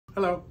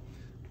Hello,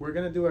 we're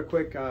going to do a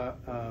quick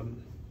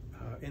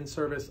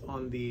in-service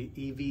on the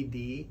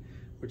EVD,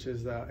 which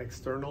is the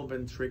external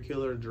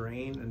ventricular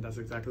drain, and that's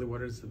exactly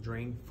what it is, a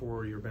drain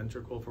for your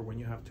ventricle for when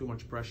you have too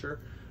much pressure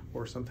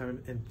or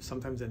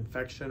sometimes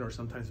infection or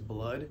sometimes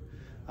blood.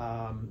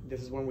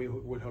 This is when we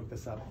would hook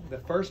this up. The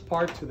first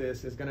part to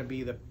this is going to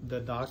be the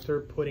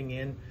doctor putting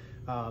in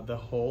the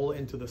hole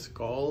into the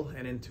skull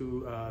and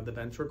into the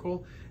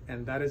ventricle,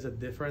 and that is a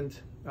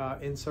different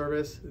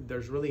in-service.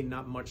 There's really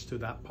not much to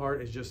that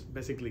part. It's just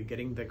basically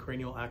getting the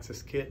cranial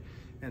access kit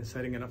and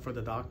setting it up for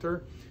the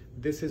doctor.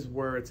 This is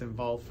where it's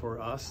involved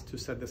for us to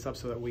set this up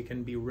so that we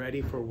can be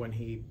ready for when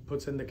he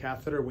puts in the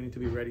catheter. We need to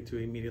be ready to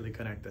immediately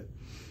connect it.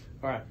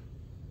 All right,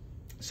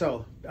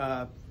 so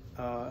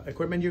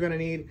equipment you're gonna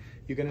need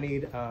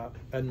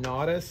a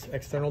Nodus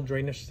external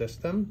drainage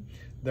system.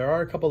 There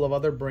are a couple of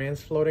other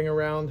brands floating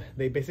around.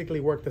 They basically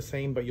work the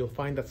same, but you'll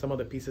find that some of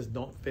the pieces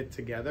don't fit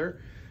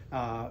together.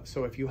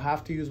 So if you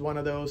have to use one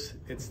of those,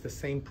 it's the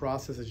same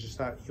process. It's just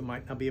that you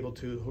might not be able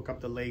to hook up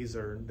the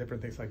laser and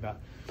different things like that.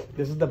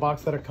 This is the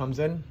box that it comes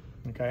in,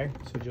 okay?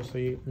 So just so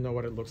you know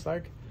what it looks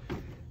like.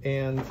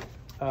 And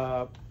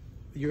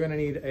you're gonna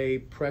need a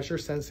pressure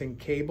sensing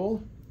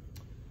cable,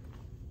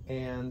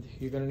 and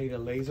you're gonna need a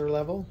laser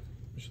level,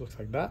 which looks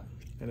like that.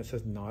 And it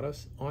says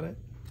Nodus on it,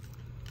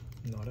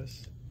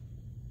 Nodus.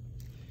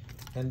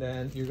 And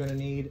then you're gonna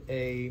need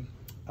a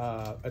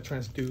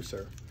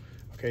transducer.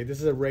 Okay, this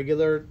is a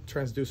regular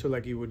transducer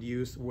like you would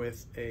use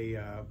with an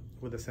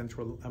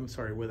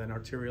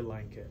arterial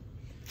line kit.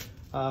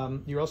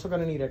 You're also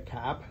gonna need a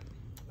cap,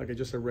 like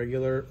just a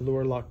regular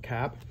Luer lock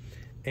cap,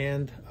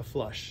 and a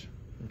flush,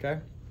 okay?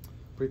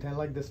 Pretend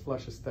like this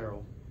flush is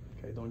sterile,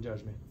 okay? Don't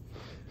judge me.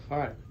 All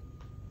right,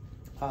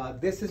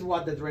 this is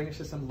what the drainage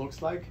system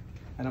looks like,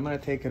 and I'm gonna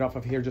take it off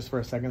of here just for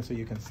a second so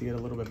you can see it a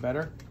little bit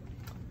better.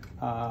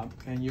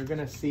 And you're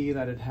gonna see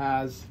that it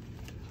has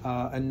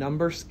a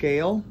number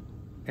scale,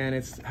 and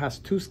it has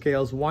two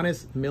scales. One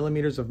is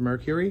millimeters of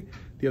mercury,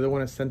 the other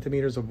one is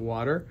centimeters of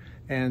water,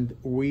 and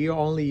we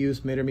only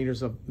use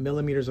millimeters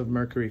of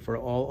mercury for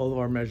all of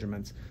our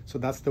measurements. So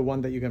that's the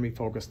one that you're gonna be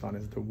focused on,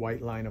 is the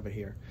white line over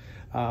here.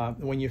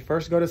 When you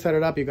first go to set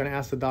it up, you're gonna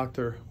ask the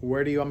doctor,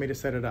 where do you want me to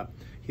set it up?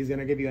 He's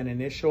gonna give you an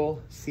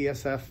initial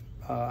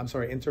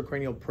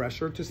intracranial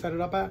pressure to set it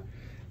up at.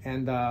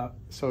 And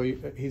so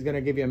he's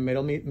gonna give you a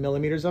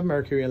millimeters of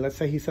mercury, and let's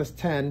say he says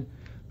 10,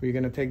 you're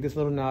gonna take this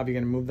little knob, you're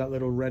gonna move that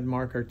little red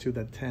marker to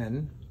the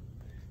 10,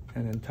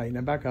 and then tighten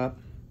it back up,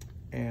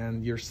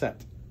 and you're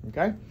set,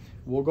 okay?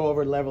 We'll go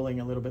over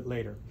leveling a little bit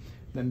later.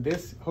 Then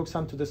this hooks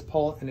onto this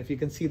pole, and if you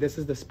can see, this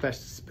is the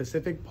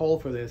specific pole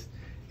for this.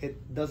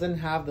 It doesn't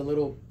have the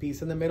little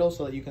piece in the middle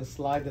so that you can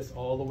slide this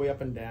all the way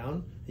up and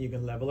down, and you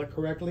can level it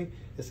correctly.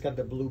 It's got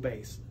the blue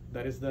base.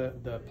 That is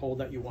the pole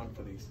that you want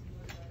for these.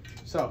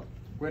 So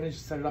we're gonna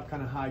just set it up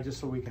kind of high just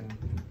so we can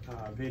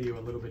video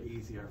a little bit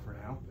easier for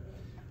now.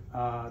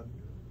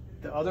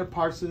 The other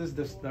parts of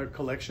this, the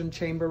collection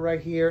chamber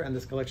right here, and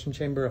this collection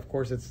chamber, of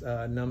course, it's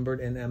numbered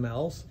in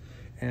mLs.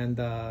 And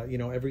you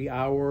know, every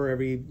hour,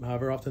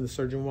 however often the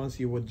surgeon wants,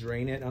 you would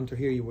drain it onto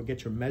here. You would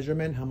get your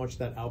measurement, how much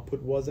that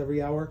output was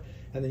every hour,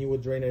 and then you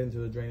would drain it into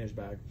the drainage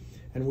bag.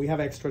 And we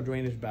have extra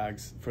drainage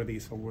bags for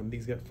these for when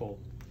these get full.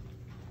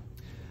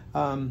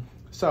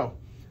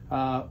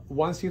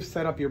 Once you've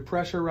set up your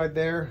pressure right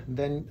there,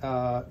 then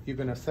you're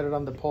gonna set it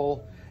on the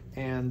pole,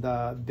 and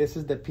this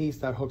is the piece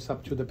that hooks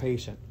up to the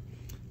patient.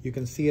 You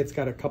can see it's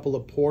got a couple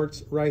of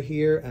ports right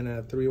here and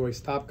a three-way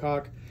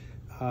stopcock.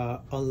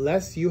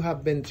 Unless you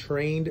have been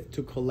trained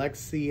to collect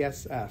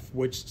CSF,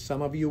 which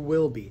some of you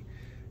will be.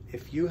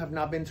 If you have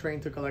not been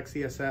trained to collect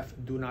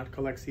CSF, do not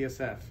collect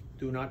CSF.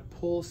 Do not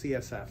pull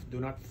CSF. Do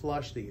not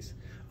flush these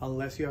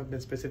unless you have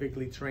been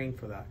specifically trained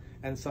for that.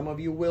 And some of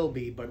you will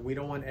be, but we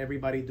don't want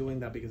everybody doing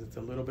that because it's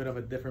a little bit of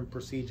a different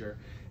procedure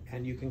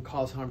and you can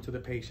cause harm to the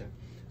patient.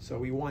 So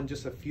we want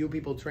just a few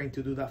people trained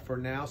to do that for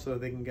now so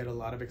that they can get a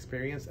lot of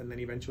experience, and then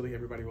eventually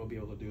everybody will be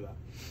able to do that.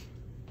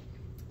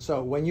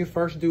 So when you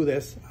first do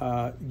this,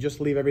 just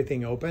leave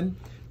everything open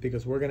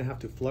because we're gonna have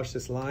to flush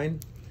this line,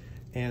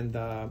 and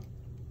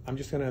I'm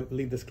just gonna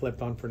leave this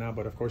clipped on for now,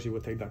 but of course you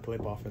would take that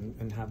clip off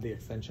and have the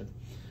extension.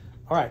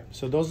 All right,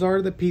 so those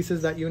are the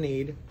pieces that you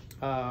need.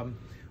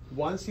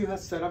 Once you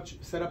have set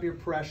up your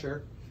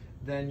pressure,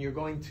 then you're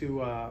going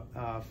to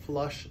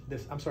flush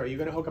this. You're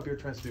gonna hook up your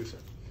transducer.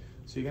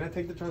 So you're gonna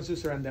take the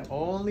transducer, and the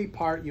only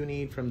part you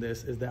need from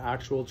this is the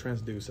actual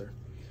transducer.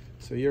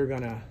 So you're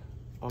gonna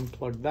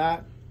unplug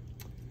that,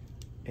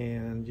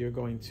 and you're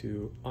going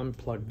to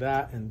unplug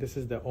that, and this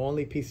is the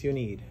only piece you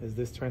need, is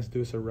this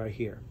transducer right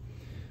here.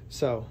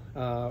 So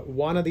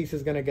one of these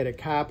is gonna get a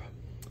cap,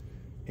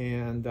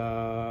 and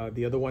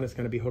the other one is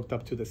gonna be hooked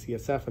up to the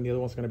CSF, and the other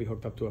one's gonna be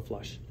hooked up to a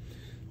flush.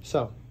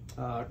 So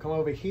come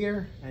over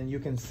here, and you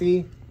can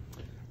see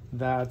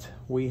that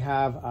we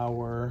have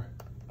our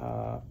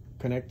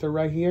connector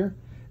right here,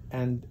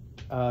 and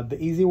the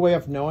easy way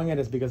of knowing it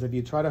is because if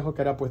you try to hook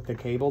it up with the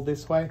cable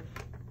this way,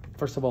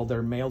 first of all,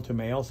 they're male to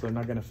male, so they're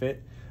not gonna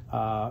fit.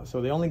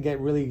 So they only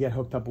really get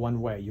hooked up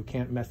one way. You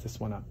can't mess this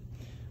one up.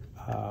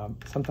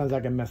 Sometimes I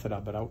can mess it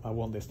up, but I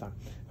won't this time.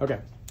 Okay,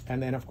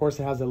 and then of course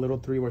it has a little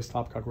 3-way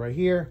stopcock right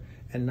here,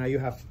 and now you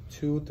have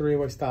 2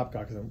 3-way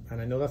stopcocks,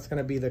 and I know that's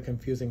gonna be the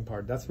confusing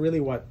part. That's really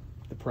what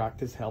the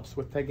practice helps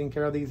with taking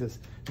care of these, is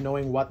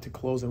knowing what to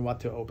close and what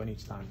to open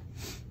each time.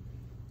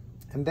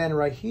 And then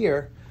right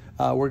here,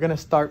 we're gonna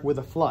start with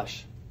a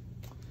flush.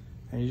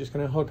 And you're just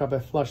gonna hook up a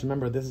flush.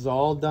 Remember, this is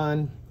all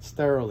done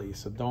sterilely,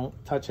 so don't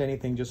touch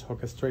anything, just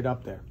hook it straight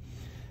up there.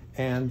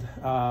 And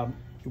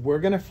we're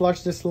gonna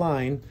flush this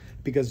line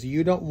because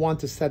you don't want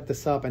to set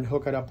this up and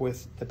hook it up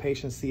with the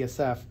patient's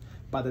CSF.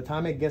 By the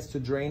time it gets to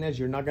drainage,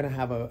 you're not gonna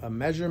have a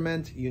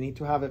measurement. You need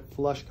to have it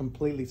flushed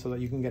completely so that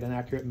you can get an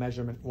accurate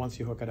measurement once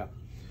you hook it up.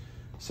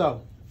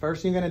 So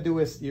first thing you're gonna do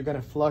is you're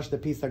gonna flush the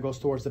piece that goes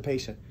towards the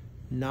patient,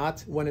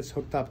 not when it's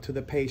hooked up to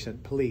the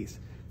patient, please.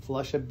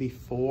 Flush it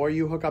before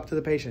you hook up to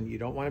the patient. You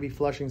don't want to be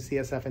flushing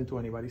CSF into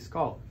anybody's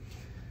skull.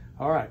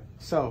 All right,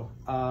 so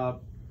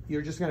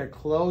you're just going to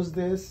close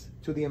this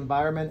to the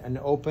environment and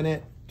open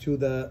it to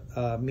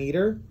the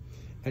meter,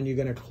 and you're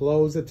going to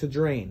close it to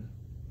drain.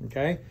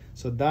 Okay,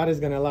 so that is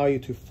going to allow you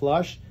to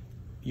flush.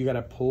 You got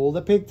to pull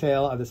the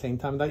pigtail at the same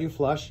time that you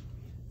flush,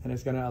 and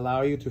it's going to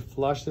allow you to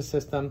flush the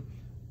system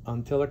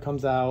until it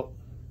comes out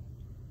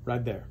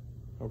right there.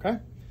 Okay,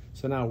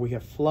 so now we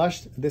have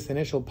flushed this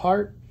initial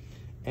part.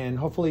 And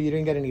hopefully you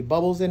didn't get any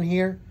bubbles in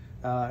here.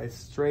 It's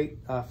straight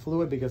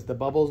fluid, because the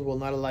bubbles will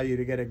not allow you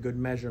to get a good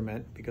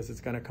measurement, because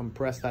it's gonna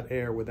compress that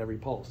air with every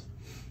pulse.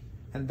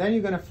 And then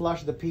you're gonna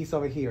flush the piece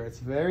over here. It's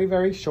very,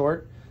 very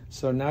short.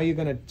 So now you're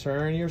gonna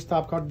turn your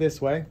stopcock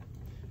this way.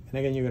 And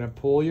again, you're gonna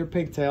pull your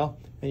pigtail,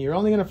 and you're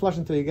only gonna flush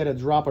until you get a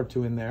drop or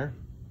 2 in there.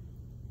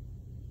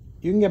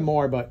 You can get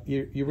more, but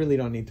you really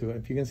don't need to.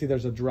 If you can see,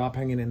 there's a drop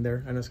hanging in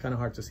there, and it's kind of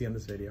hard to see on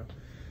this video.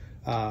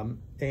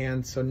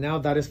 And so now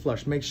that is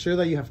flushed. Make sure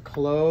that you have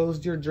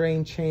closed your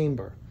drain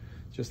chamber,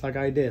 just like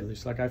I did,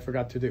 just like I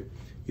forgot to do.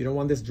 You don't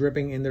want this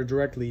dripping in there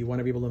directly. You want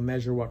to be able to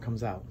measure what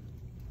comes out.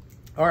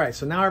 All right,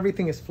 so now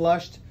everything is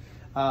flushed,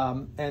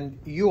 and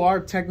you are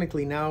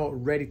technically now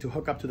ready to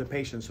hook up to the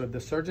patient. So if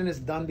the surgeon is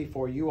done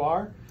before you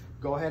are,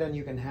 go ahead and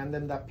you can hand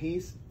them that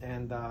piece,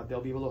 and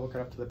they'll be able to hook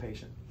it up to the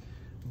patient.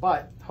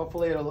 But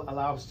hopefully it'll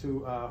allow us to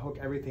hook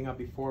everything up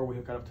before we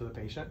hook it up to the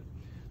patient.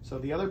 So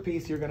the other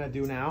piece you're gonna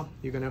do now,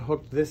 you're gonna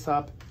hook this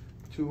up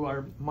to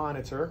our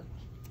monitor.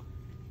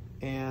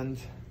 And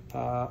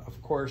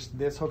of course,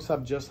 this hooks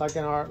up just like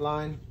an art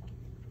line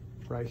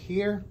right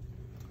here,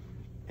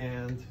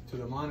 and to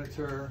the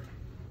monitor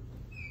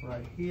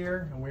right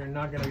here. And we're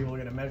not gonna be able to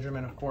get a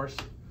measurement, of course,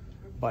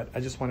 but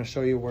I just wanna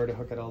show you where to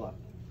hook it all up.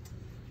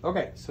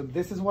 Okay, so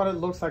this is what it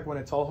looks like when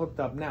it's all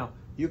hooked up. Now,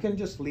 you can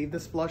just leave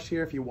this flush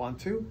here if you want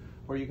to,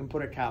 or you can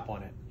put a cap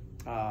on it.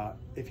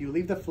 If you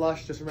leave the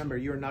flush, just remember,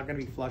 you're not going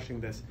to be flushing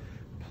this.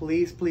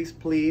 Please, please,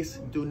 please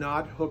do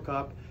not hook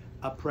up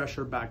a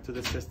pressure back to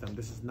the system.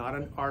 This is not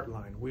an art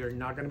line. We are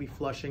not going to be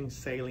flushing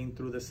saline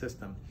through the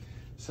system.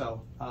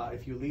 So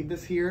if you leave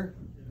this here,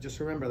 just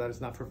remember that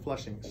it's not for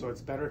flushing. So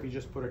it's better if you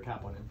just put a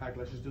cap on it. In fact,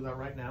 let's just do that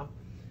right now.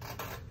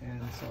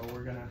 And so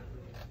we're going to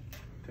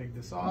take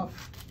this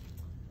off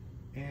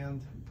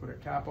and put a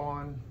cap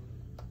on.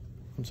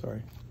 I'm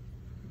sorry,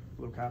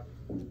 blue cap.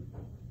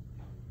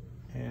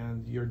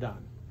 And you're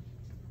done.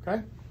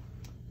 Okay,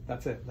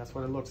 that's it. That's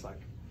what it looks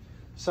like.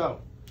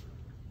 So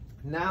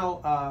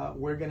now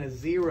we're gonna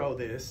zero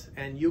this,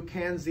 and you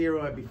can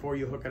zero it before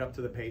you hook it up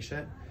to the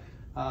patient.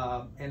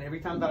 And every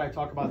time that I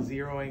talk about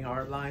zeroing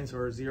art lines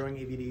or zeroing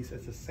EVDs,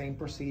 it's the same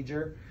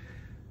procedure.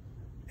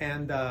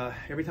 And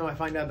every time I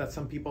find out that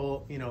some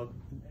people,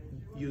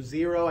 you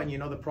zero and you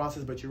know the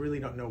process, but you really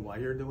don't know why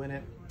you're doing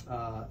it.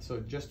 So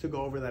just to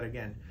go over that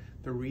again.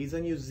 The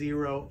reason you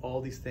zero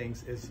all these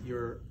things is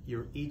you're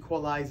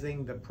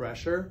equalizing the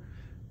pressure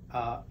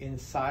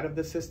inside of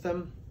the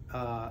system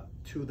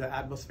to the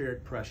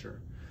atmospheric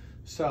pressure.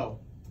 So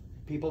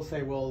people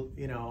say, well,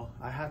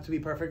 I have to be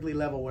perfectly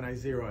level when I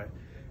zero it.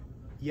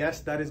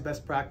 Yes, that is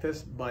best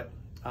practice, but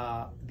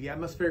the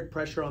atmospheric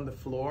pressure on the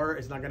floor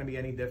is not going to be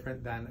any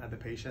different than at the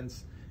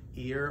patient's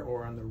ear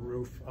or on the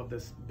roof of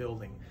this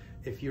building.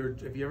 If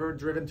you've ever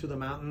driven to the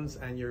mountains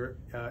and your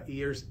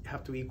ears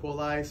have to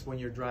equalize when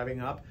you're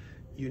driving up,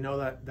 you know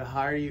that the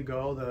higher you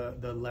go,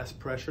 the less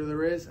pressure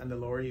there is, and the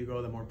lower you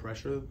go, the more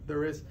pressure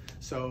there is.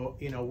 So,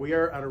 we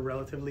are at a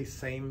relatively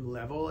same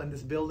level in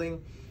this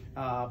building,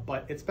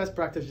 but it's best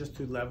practice just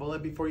to level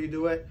it before you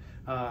do it.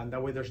 And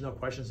that way there's no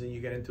questions and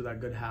you get into that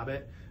good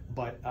habit.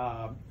 But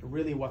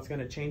really what's going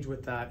to change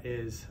with that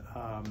is,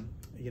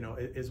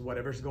 is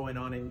whatever's going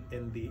on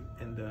in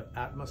the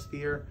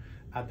atmosphere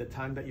at the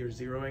time that you're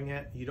zeroing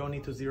it. You don't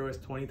need to zero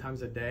it 20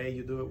 times a day.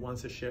 You do it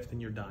once a shift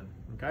and you're done,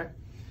 okay?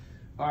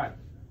 All right,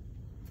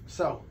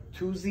 so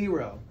to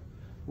zero,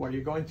 what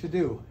you're going to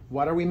do,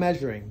 what are we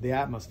measuring? The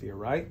atmosphere,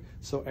 right?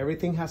 So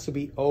everything has to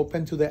be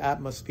open to the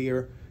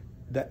atmosphere.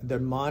 The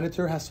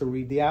monitor has to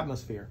read the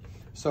atmosphere.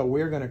 So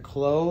we're gonna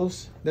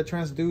close the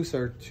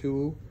transducer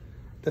to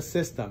the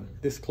system.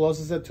 This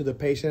closes it to the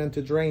patient and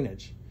to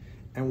drainage.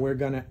 And we're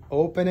gonna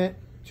open it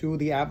to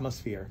the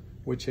atmosphere,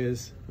 which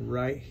is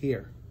right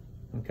here.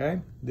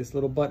 okay? This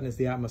little button is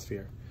the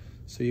atmosphere.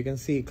 So you can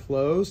see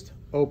closed,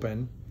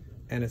 open,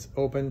 and it's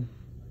open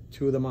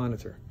to the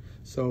monitor.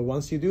 So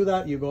once you do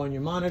that, you go on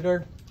your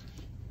monitor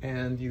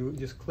and you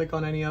just click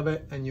on any of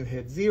it and you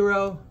hit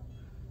 0,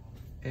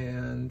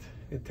 and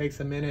it takes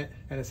a minute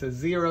and it says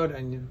zeroed,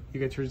 and you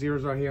get your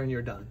zeros right here and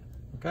you're done,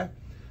 okay?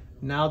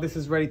 Now this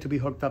is ready to be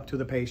hooked up to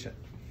the patient.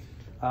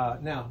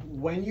 Now,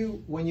 when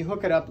you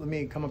hook it up, let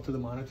me come up to the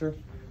monitor.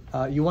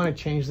 You want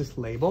to change this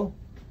label.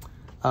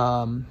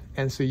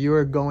 And so you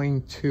are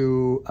going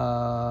to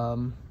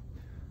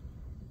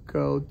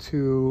go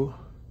to,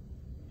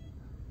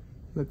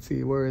 let's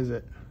see, where is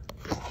it?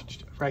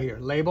 Right here,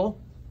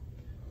 label.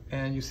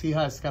 And you see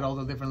how it's got all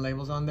the different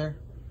labels on there?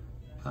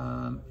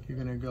 You're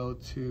gonna go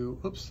to,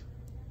 oops,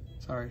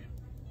 sorry.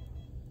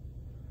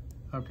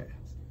 Okay,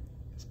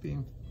 it's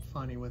being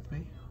funny with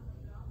me.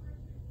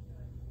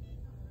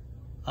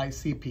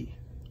 ICP,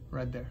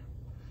 right there.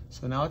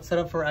 So now it's set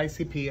up for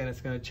ICP, and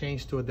it's gonna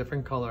change to a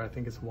different color. I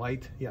think it's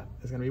white. Yeah,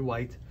 it's gonna be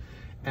white.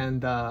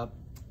 And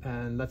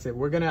that's it.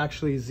 We're gonna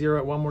actually zero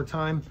it one more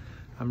time.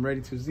 I'm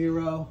ready to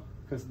zero,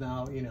 because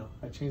now, you know,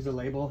 I changed the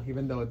label,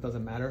 even though it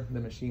doesn't matter. The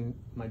machine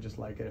might just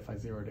like it if I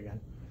zero it again.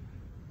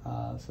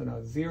 So now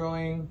it's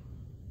zeroing,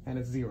 and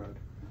it's zeroed.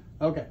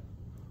 Okay,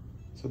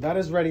 so that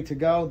is ready to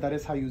go. That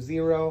is how you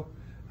zero.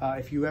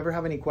 If you ever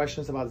have any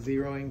questions about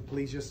zeroing,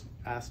 please just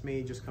ask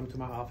me. Just come to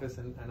my office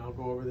and I'll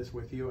go over this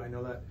with you. I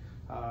know that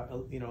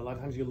you know, a lot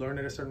of times you learn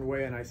it a certain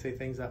way, and I say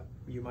things that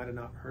you might have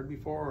not heard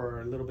before or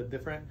are a little bit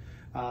different.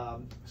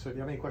 So if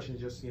you have any questions,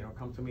 just, you know,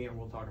 come to me and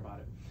we'll talk about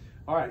it.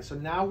 All right, so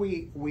now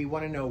we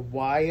want to know,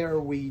 why are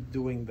we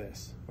doing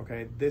this?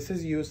 Okay, this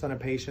is used on a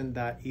patient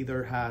that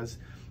either has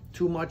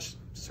too much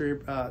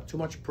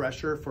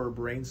pressure for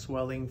brain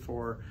swelling,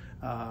 for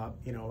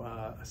you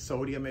know,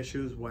 sodium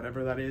issues,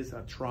 whatever that is,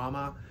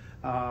 trauma.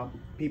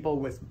 People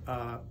with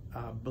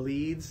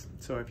bleeds.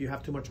 So if you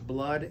have too much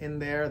blood in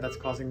there, that's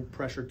causing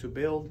pressure to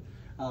build.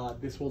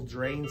 This will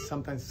drain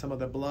sometimes some of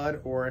the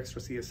blood, or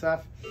extra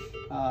CSF.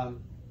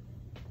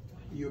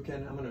 You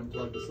can, I'm going to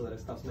unplug this so that it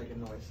stops making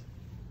noise.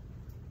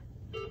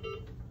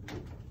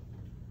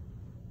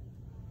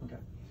 Okay.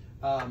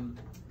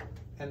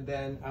 And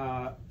then,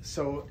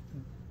 so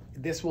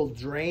this will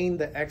drain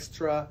the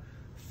extra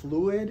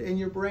fluid in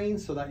your brain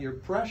so that your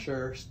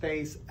pressure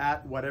stays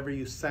at whatever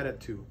you set it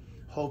to,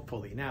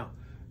 hopefully. Now,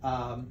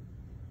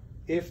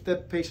 if the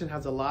patient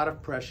has a lot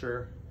of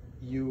pressure,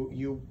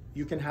 you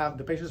can have,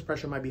 the patient's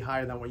pressure might be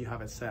higher than what you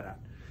have it set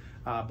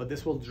at. But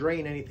this will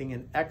drain anything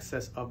in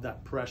excess of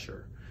that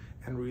pressure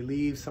and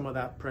relieve some of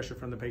that pressure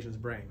from the patient's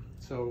brain.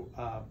 So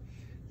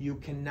you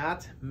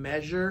cannot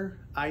measure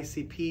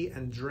ICP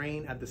and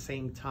drain at the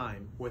same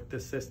time with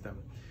this system.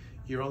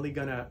 You're only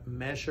gonna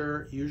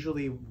measure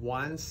usually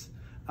once.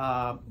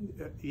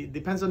 It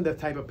depends on the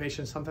type of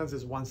patient. Sometimes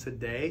it's once a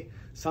day.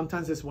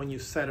 Sometimes it's when you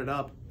set it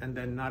up and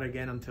then not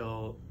again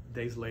until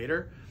days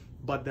later.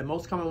 But the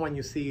most common one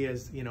you see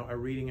is, you know, a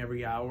reading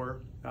every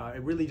hour.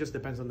 It really just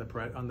depends on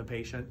the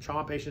patient.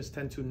 Trauma patients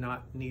tend to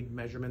not need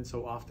measurements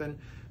so often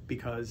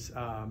because,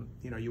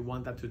 you know, you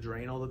want that to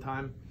drain all the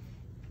time.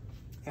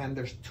 And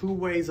there's two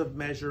ways of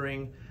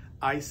measuring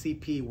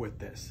ICP with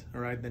this,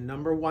 all right? The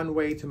number one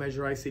way to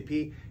measure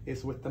ICP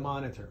is with the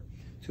monitor.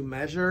 To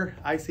measure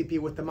ICP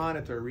with the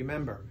monitor,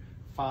 remember,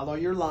 follow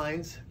your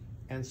lines,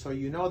 and so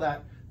you know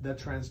that the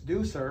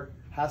transducer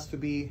has to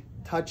be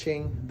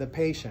touching the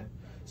patient.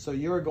 So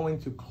you're going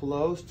to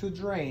close to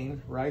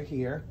drain right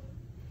here,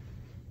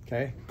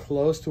 okay?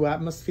 Close to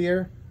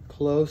atmosphere,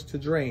 close to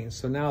drain.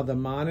 So now the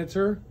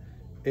monitor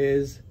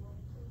is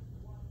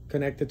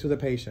connected to the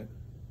patient,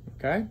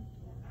 okay?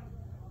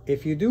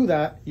 If you do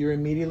that, you're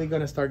immediately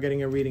gonna start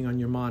getting a reading on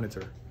your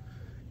monitor.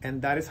 And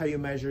that is how you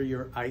measure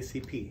your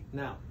ICP.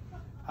 Now,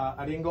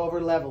 I didn't go over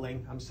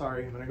leveling. I'm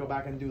sorry, I'm gonna go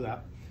back and do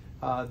that.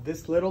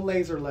 This little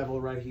laser level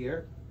right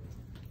here,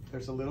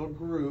 there's a little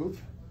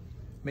groove.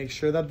 Make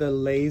sure that the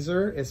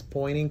laser is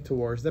pointing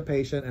towards the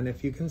patient, and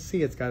if you can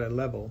see, it's got a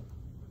level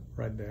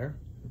right there,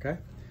 okay?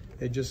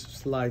 It just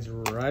slides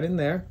right in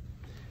there.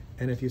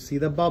 And if you see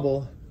the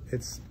bubble,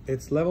 it's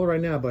level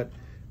right now, but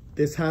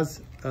this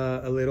has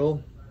a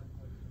little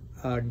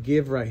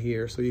give right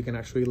here, so you can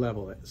actually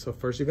level it. So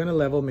first you're gonna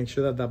level, make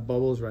sure that that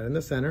bubble is right in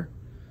the center.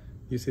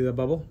 You see the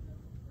bubble?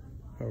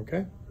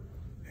 Okay.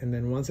 And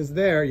then once it's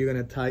there, you're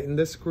gonna tighten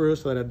the screw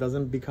so that it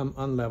doesn't become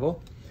unlevel.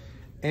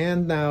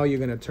 And now you're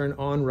gonna turn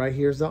on, right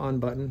here's the on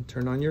button,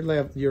 turn on your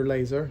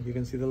laser, you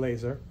can see the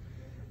laser.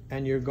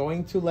 And you're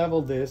going to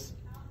level this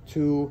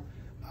to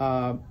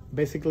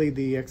basically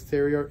the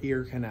exterior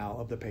ear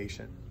canal of the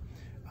patient.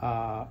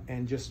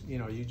 And just, you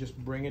know, you just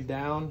bring it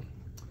down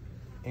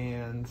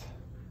and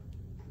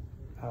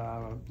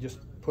just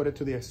put it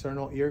to the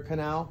external ear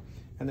canal.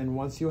 And then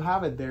once you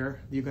have it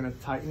there, you're gonna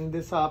tighten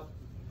this up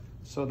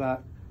so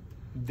that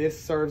this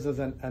serves as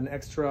an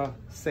extra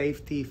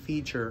safety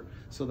feature,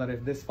 so that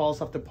if this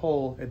falls off the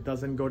pole, it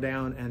doesn't go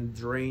down and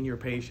drain your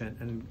patient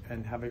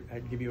and have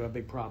it give you a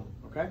big problem,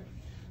 okay?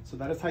 So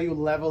that is how you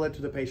level it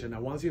to the patient.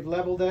 Now, once you've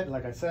leveled it,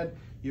 like I said,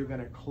 you're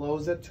gonna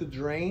close it to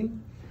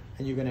drain.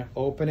 and you're gonna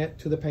open it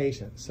to the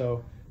patient.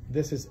 So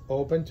this is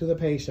open to the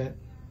patient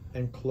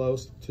and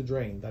closed to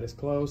drain. That is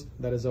closed,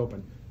 that is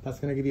open. That's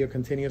gonna give you a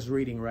continuous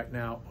reading right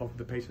now of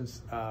the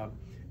patient's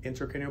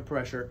intracranial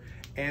pressure,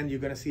 and you're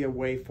gonna see a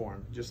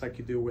waveform, just like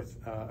you do with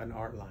an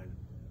art line.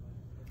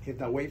 If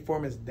that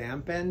waveform is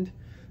dampened,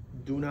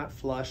 do not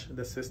flush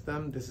the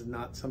system. This is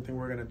not something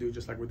we're gonna do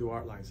just like we do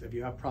art lines. If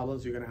you have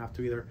problems, you're gonna have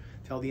to either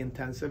tell the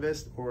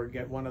intensivist or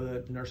get one of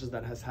the nurses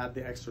that has had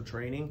the extra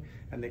training,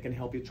 and they can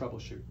help you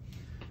troubleshoot.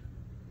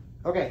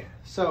 Okay,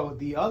 so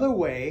the other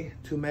way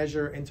to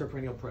measure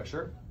intracranial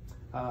pressure,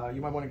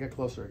 you might wanna get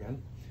closer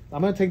again.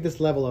 I'm gonna take this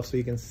level up so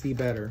you can see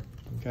better,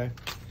 okay?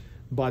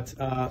 But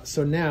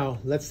so now,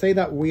 let's say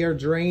that we are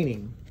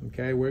draining,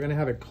 okay? We're gonna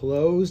have it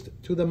closed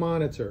to the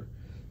monitor.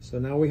 So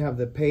now we have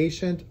the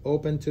patient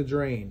open to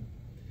drain.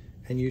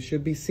 And you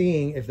should be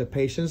seeing if the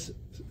patient's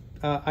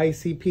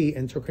ICP,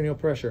 intracranial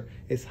pressure,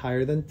 is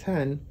higher than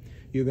 10,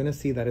 you're gonna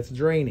see that it's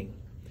draining.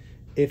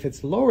 If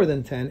it's lower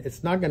than 10,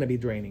 it's not gonna be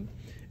draining.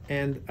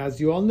 And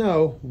as you all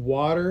know,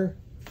 water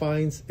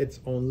finds its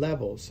own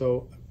level.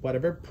 So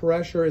whatever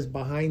pressure is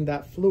behind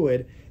that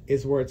fluid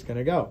is where it's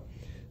gonna go.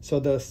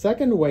 So the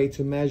second way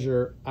to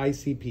measure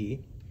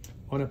ICP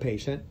on a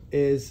patient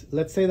is,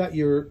 let's say that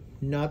you're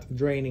not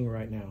draining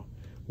right now.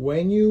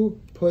 When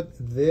you put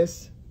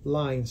this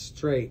line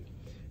straight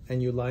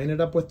and you line it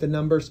up with the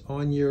numbers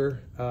on your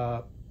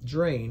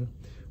drain,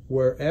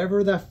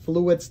 wherever that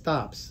fluid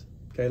stops,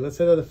 okay, let's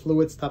say that the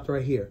fluid stopped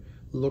right here,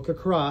 look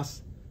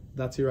across,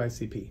 that's your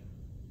ICP,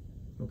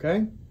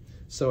 okay?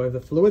 So if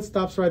the fluid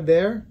stops right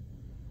there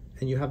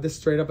and you have this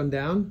straight up and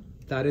down,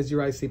 that is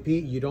your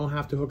ICP. You don't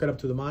have to hook it up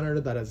to the monitor.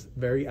 That is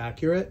very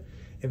accurate.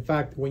 In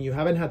fact, when you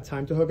haven't had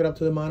time to hook it up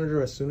to the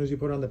monitor, as soon as you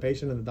put it on the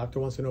patient and the doctor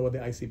wants to know what the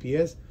ICP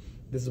is,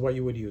 this is what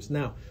you would use.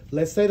 Now,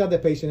 let's say that the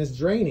patient is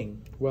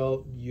draining.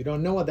 Well, you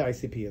don't know what the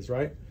ICP is,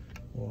 right?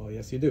 Well,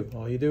 yes, you do.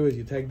 All you do is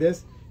you take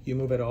this, you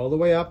move it all the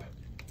way up,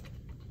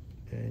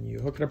 and you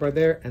hook it up right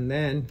there, and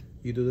then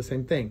you do the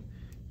same thing.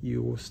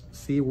 You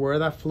see where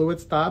that fluid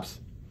stops,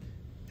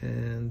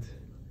 and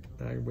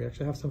we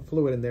actually have some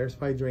fluid in there. It's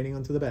probably draining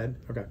onto the bed.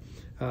 Okay.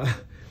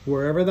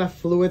 Wherever that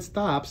fluid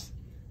stops,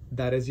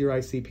 that is your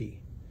ICP.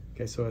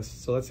 Okay, so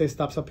let's say it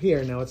stops up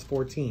here, now it's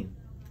 14.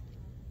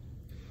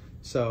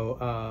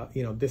 So,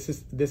 you know, this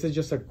is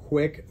just a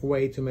quick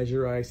way to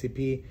measure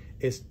ICP.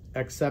 It's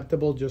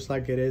acceptable just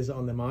like it is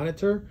on the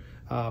monitor,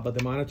 but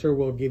the monitor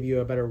will give you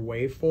a better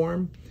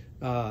waveform,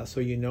 so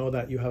you know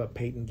that you have a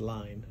patent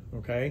line,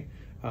 okay?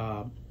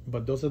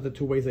 But those are the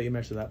two ways that you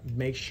measure that.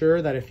 Make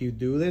sure that if you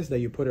do this, that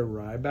you put it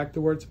right back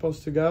to where it's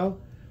supposed to go,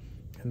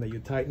 and that you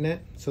tighten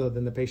it so that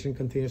then the patient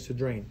continues to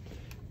drain.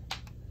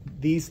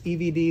 These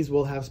EVDs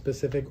will have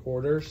specific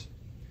orders,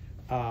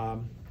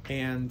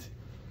 and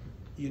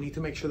you need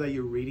to make sure that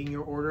you're reading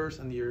your orders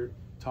and you're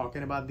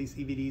talking about these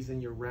EVDs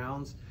in your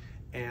rounds.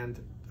 And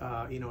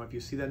you know, if you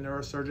see the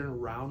neurosurgeon,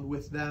 round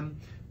with them,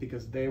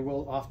 because they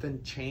will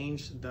often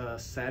change the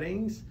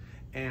settings,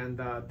 and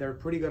they're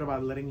pretty good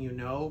about letting you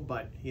know.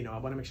 But you know, I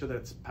want to make sure that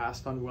it's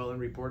passed on well and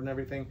report and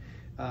everything,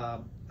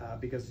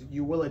 because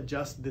you will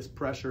adjust this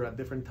pressure at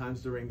different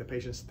times during the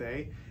patient's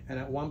stay, and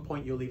at one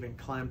point you'll even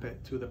clamp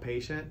it to the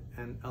patient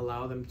and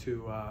allow them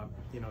to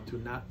you know, to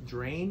not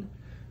drain.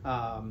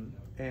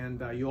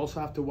 And you also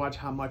have to watch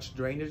how much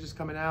drainage is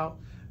coming out.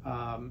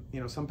 You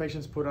know, some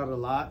patients put out a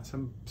lot,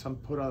 some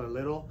put out a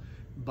little,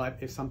 but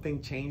if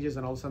something changes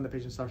and all of a sudden the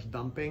patient starts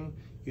dumping,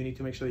 you need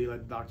to make sure that you let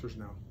the doctors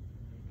know.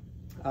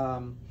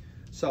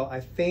 So I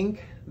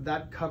think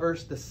that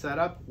covers the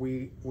setup.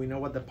 We know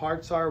what the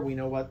parts are, we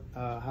know what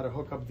how to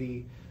hook up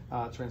the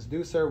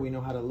transducer, we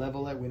know how to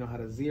level it, we know how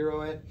to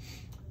zero it,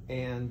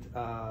 and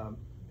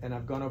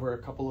I've gone over a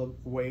couple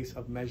of ways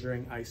of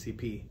measuring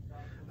ICP.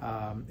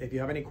 If you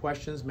have any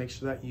questions, make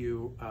sure that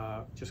you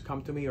just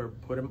come to me or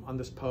put them on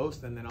this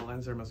post, and then I'll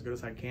answer them as good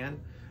as I can.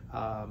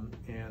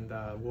 And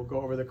we'll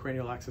go over the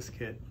cranial access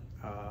kit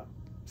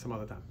some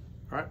other time.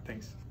 All right,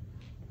 thanks.